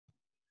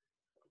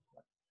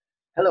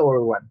Hello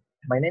everyone,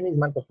 my name is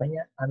Marco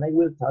Peña and I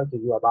will talk to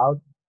you about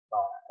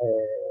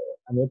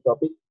a new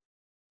topic,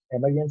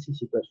 emergency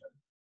situation.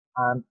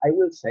 And I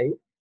will say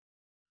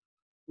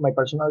my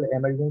personal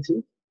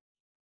emergency,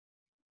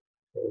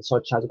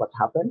 such as what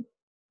happened,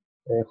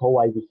 how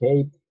I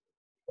behaved,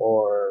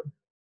 or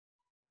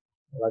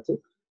that's it.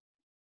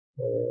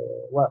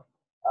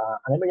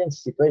 An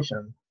emergency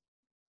situation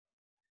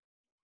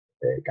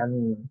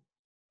can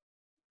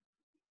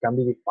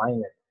be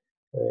defined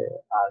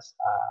as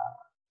a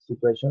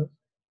situation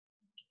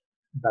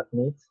that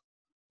needs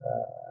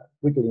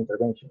quick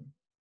intervention.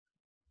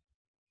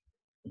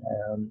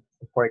 Um,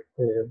 for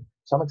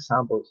some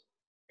examples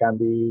can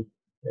be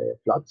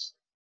floods,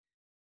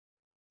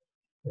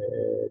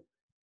 uh,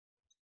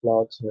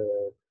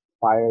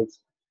 fires,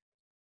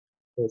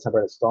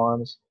 severe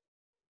storms,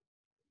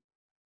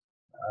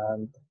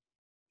 and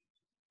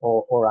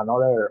or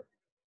another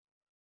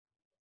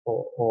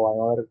or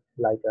another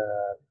like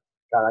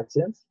car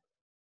accidents.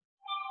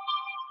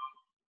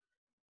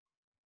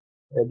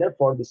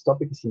 Therefore, this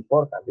topic is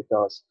important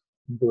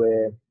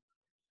the,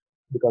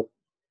 because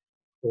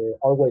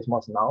always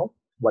must know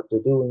what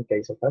to do in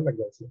case of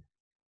emergency.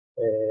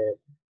 Uh,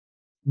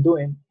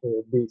 doing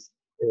this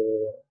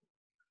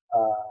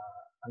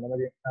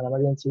an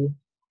emergency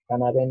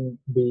can even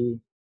be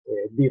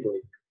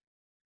deadly.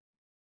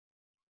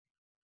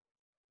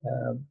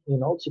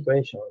 In all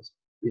situations,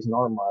 it's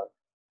normal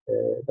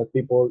that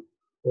people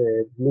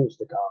lose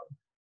the car,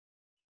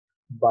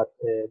 but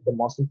the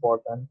most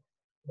important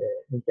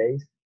in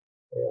case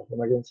of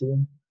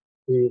emergency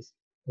is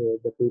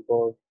the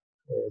people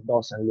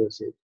doesn't lose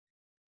it.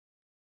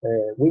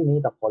 We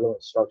need a follow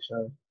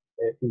instruction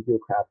if you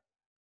have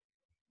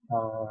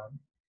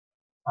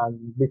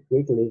and be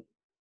quickly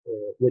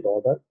with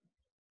order.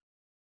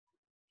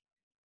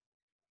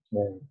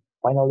 And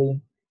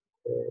finally,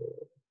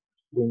 uh,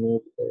 we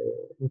need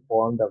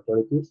inform the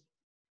authorities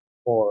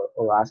or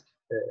ask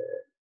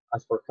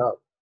for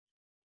help.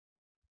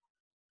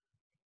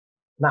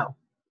 Now,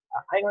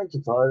 I'm going to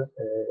tell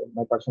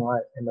my personal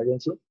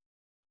emergency.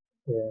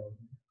 Um,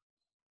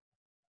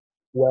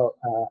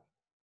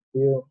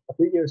 a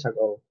few years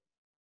ago,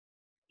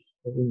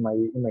 in my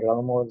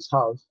grandmother's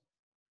house,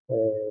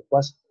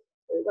 was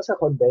it was a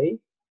hot day.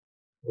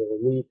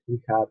 We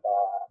had a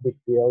big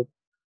field,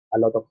 a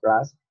lot of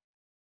grass,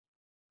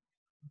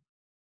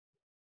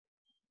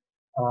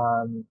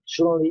 and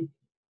suddenly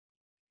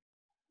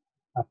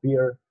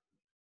appear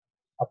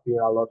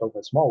appear a lot of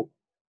smoke.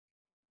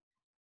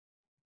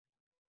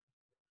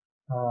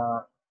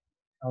 Uh,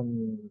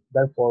 and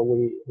therefore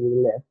we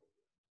left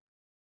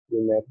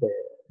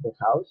the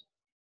house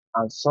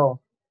and saw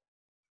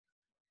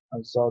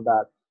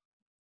that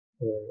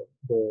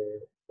the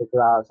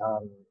grass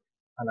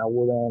and a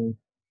wooden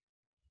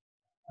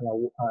and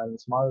a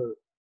small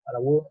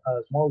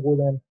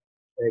wooden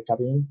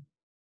cabin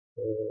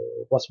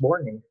was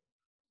burning.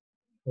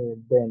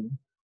 Then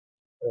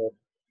uh,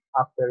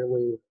 after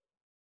we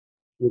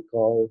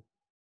called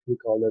we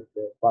called it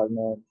the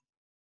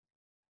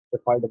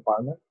fire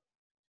department.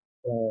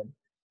 And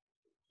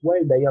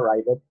when they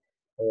arrived,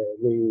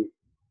 we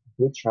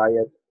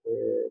tried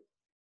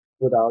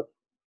without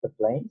the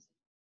planes.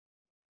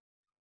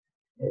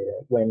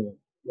 When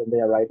they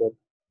arrived,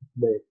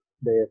 the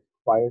the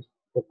fires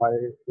the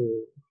fire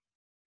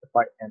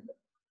ended.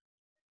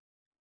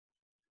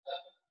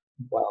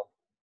 Well,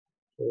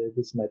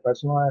 this is my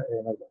personal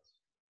emergency.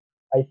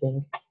 I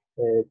think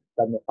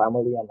that my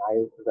family and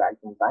I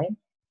react in time,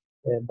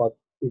 but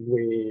if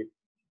we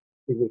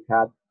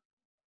had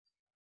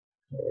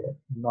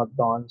not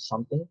done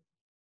something,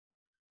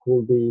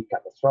 could be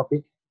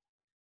catastrophic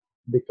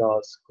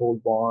because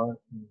could burn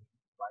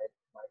my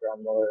my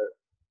grandmother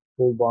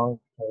could burn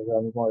my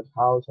grandmother's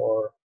house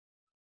or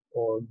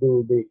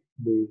do big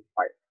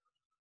fire.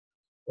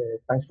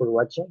 Thanks for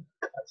watching.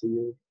 I'll see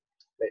you